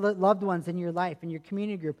 Tell the loved ones in your life, in your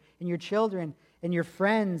community group, in your children, and your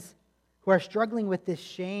friends who are struggling with this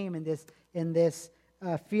shame and this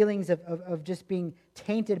feelings of just being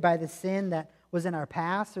tainted by the sin that was in our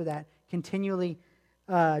past, or that continually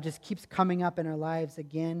just keeps coming up in our lives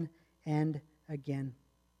again and again.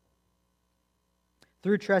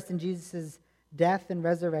 Through trust in Jesus' death and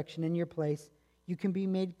resurrection in your place, you can be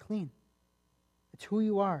made clean. It's who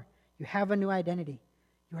you are. You have a new identity.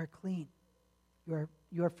 You are clean.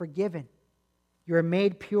 You are forgiven. You are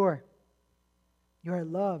made pure. You are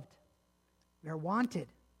loved. You are wanted.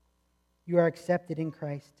 You are accepted in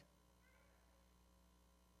Christ.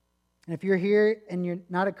 And if you're here and you're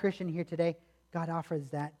not a Christian here today, God offers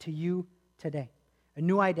that to you today. A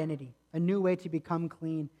new identity, a new way to become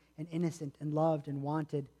clean and innocent and loved and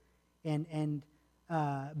wanted, and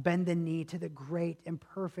bend the knee to the great and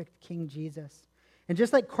perfect King Jesus. And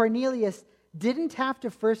just like Cornelius didn't have to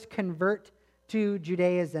first convert to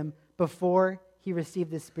Judaism before he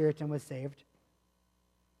received the Spirit and was saved,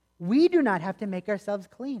 we do not have to make ourselves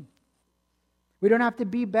clean. We don't have to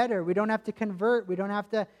be better. We don't have to convert. We don't have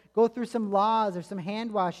to go through some laws or some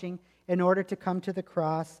hand washing in order to come to the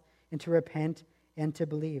cross and to repent and to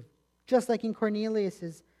believe. Just like in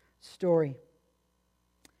Cornelius' story.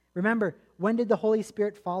 Remember, when did the Holy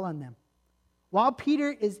Spirit fall on them? While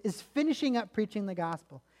Peter is finishing up preaching the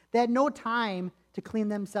gospel. They had no time to clean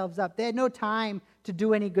themselves up. They had no time to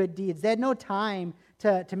do any good deeds. They had no time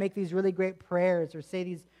to make these really great prayers or say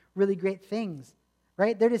these really great things.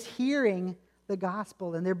 Right? They're just hearing the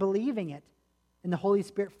gospel and they're believing it. And the Holy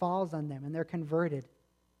Spirit falls on them and they're converted.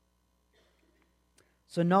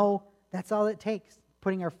 So no, that's all it takes.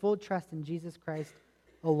 Putting our full trust in Jesus Christ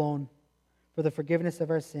alone for the forgiveness of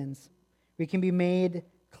our sins. We can be made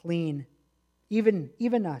clean.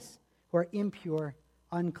 Even us who are impure,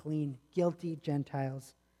 unclean, guilty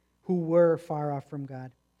Gentiles who were far off from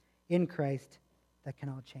God. In Christ, that can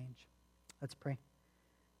all change. Let's pray.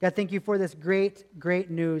 God, thank you for this great, great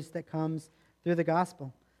news that comes through the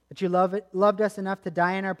gospel. That you loved us enough to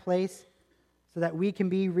die in our place so that we can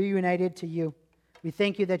be reunited to you. We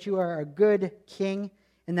thank you that you are a good King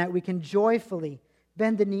and that we can joyfully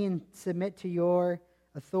bend the knee and submit to your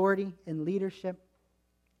authority and leadership.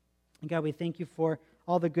 And God, we thank you for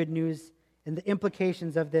all the good news and the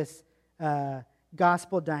implications of this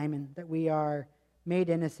gospel diamond, that we are made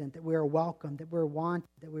innocent, that we are welcomed, that we're wanted,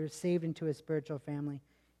 that we're saved into a spiritual family,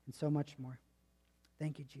 and so much more.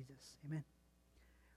 Thank you, Jesus. Amen.